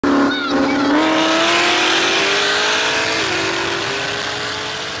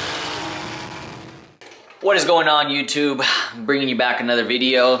What is going on, YouTube? I'm bringing you back another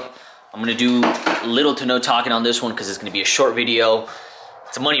video. I'm gonna do little to no talking on this one because it's gonna be a short video.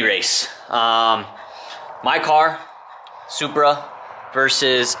 It's a money race. My car, Supra,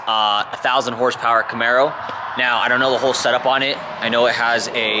 versus 1,000 horsepower Camaro. Now, I don't know the whole setup on it. I know it has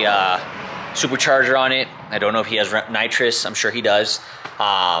a supercharger on it. I don't know if he has nitrous. I'm sure he does,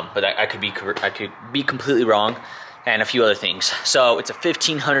 but I could be completely wrong. And a few other things. So it's a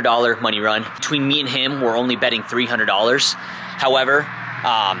 $1,500 money run. Between me and him, we're only betting $300. However,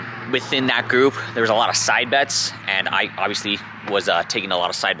 within that group, there was a lot of side bets, and I obviously was taking a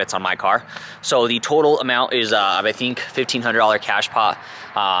lot of side bets on my car. So the total amount is, I think, $1,500 cash pot.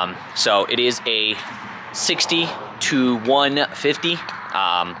 So it is a 60 to 150.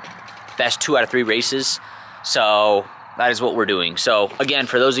 Best 2 out of 3 races. So that is what we're doing. So again,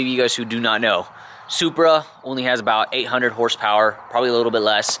 for those of you guys who do not know, Supra only has about 800 horsepower, probably a little bit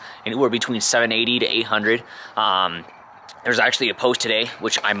less, anywhere between 780 to 800. There's actually a post today,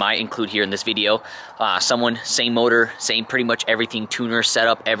 which I might include here in this video. Someone, same motor, same pretty much everything, tuner,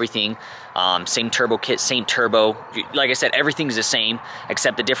 setup, everything. Same turbo kit, same turbo. Like I said, everything's the same,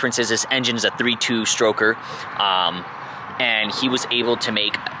 except the difference is this engine is a 3.2 stroker. And he was able to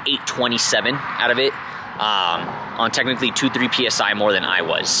make 827 out of it, on technically 2-3 PSI more than I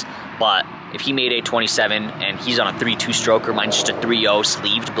was. But if he made 827 and he's on a 3.2 stroker, mine's just a 3.0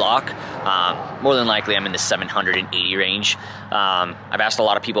 sleeved block, more than likely I'm in the 780 range. I've asked a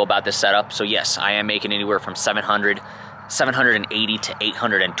lot of people about this setup, so yes, I am making anywhere from 780 to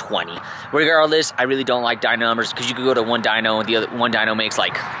 820. Regardless, I really don't like dyno numbers because you could go to one dyno and the other one dyno makes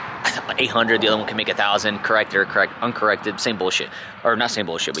like 800, the other one can make 1,000, correct or uncorrected, same bullshit. Or not same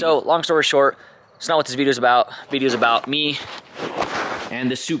bullshit, but so long story short, it's not what this video is about. Video's about me and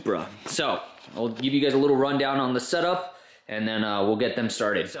the Supra. So I'll give you guys a little rundown on the setup, and then we'll get them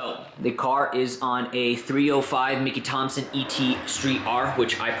started. So the car is on a 305 Mickey Thompson ET Street R,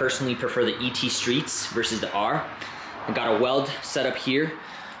 which I personally prefer the ET Streets versus the R. I got a weld set up here.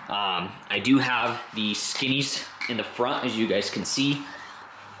 I do have the skinnies in the front, as you guys can see.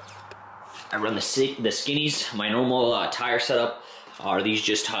 I run the skinnies. My normal tire setup are these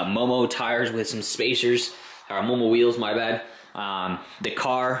just Momo tires with some spacers, or Momo wheels, my bad. The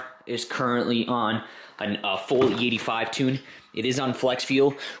car is currently on a full E85 tune. It is on flex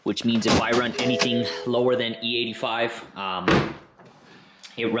fuel, which means if I run anything lower than E85,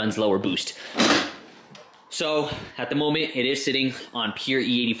 it runs lower boost. So at the moment, it is sitting on pure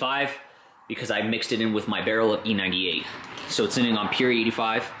E85 because I mixed it in with my barrel of E98. So it's sitting on pure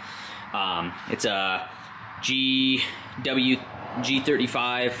E85. It's a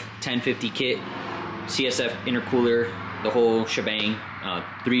G35 1050 kit, CSF intercooler, the whole shebang,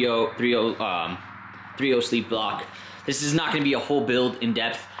 3.0 sleeve block. This is not going to be a whole build in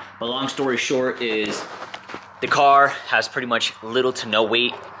depth, but long story short is the car has pretty much little to no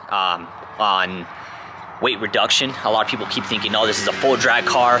weight on weight reduction. A lot of people keep thinking, oh, this is a full drag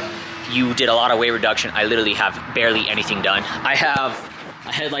car. You did a lot of weight reduction. I literally have barely anything done. I have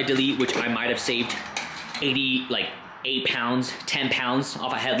a headlight delete, which I might have saved 8 pounds, 10 pounds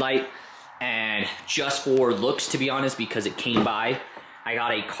off a headlight. And just for looks, to be honest, because it came by, I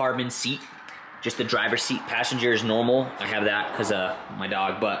got a carbon seat. Just the driver's seat. Passenger is normal. I have that because of my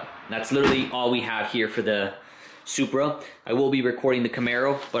dog, but that's literally all we have here for the Supra. I will be recording the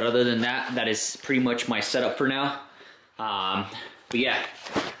Camaro, but other than that, that is pretty much my setup for now. But yeah,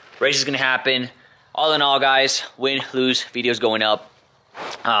 race is gonna happen. All in all, guys, win, lose, video's going up.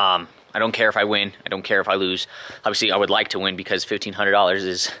 I don't care if I win. I don't care if I lose. Obviously, I would like to win because $1,500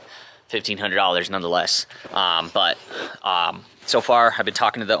 is $1,500 nonetheless. So far, I've been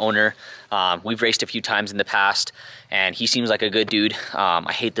talking to the owner. We've raced a few times in the past, and he seems like a good dude.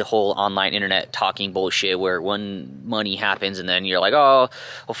 I hate the whole online internet talking bullshit where one money happens and then you're like, oh,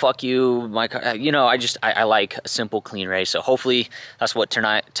 well, fuck you. My car. You know, I like a simple, clean race. So hopefully that's what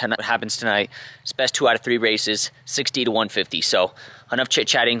happens tonight. It's best 2 out of 3 races, 60 to 150. So enough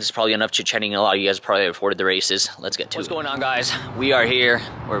chit-chatting. This is probably enough chit-chatting. A lot of you guys probably afforded the races. Let's get to it. What's going on, guys? We are here.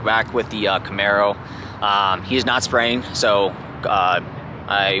 We're back with the Camaro. He is not spraying, so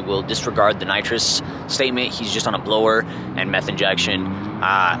I will disregard the nitrous statement. He's just on a blower and meth injection.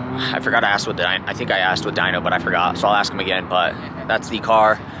 I forgot to ask what I think I asked what dyno, but I forgot, so I'll ask him again. But that's the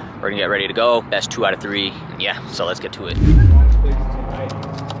car. We're gonna get ready to go. Best 2 out of 3. And yeah, so let's get to it.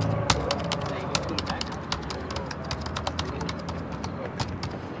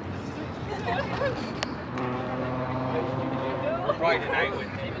 Friday night with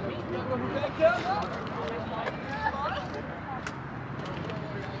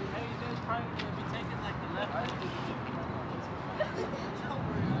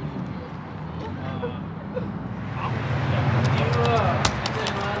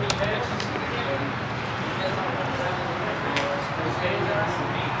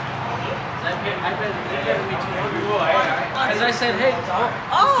As I said, hey.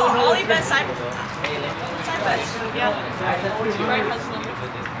 Oh, Ollie bet side bets. Yeah. Right hustle.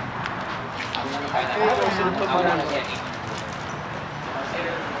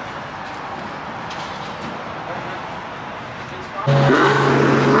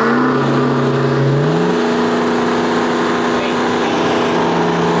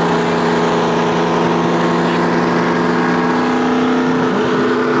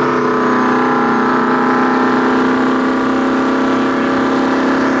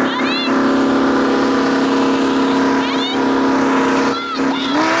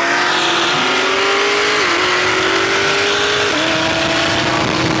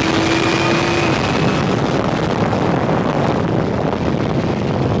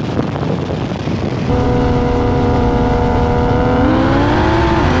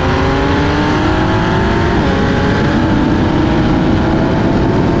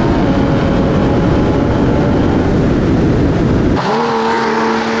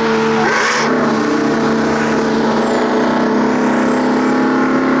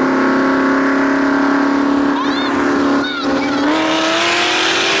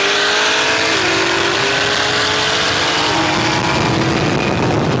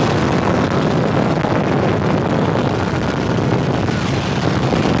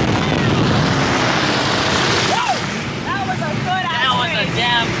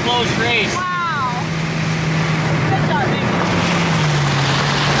 Close race.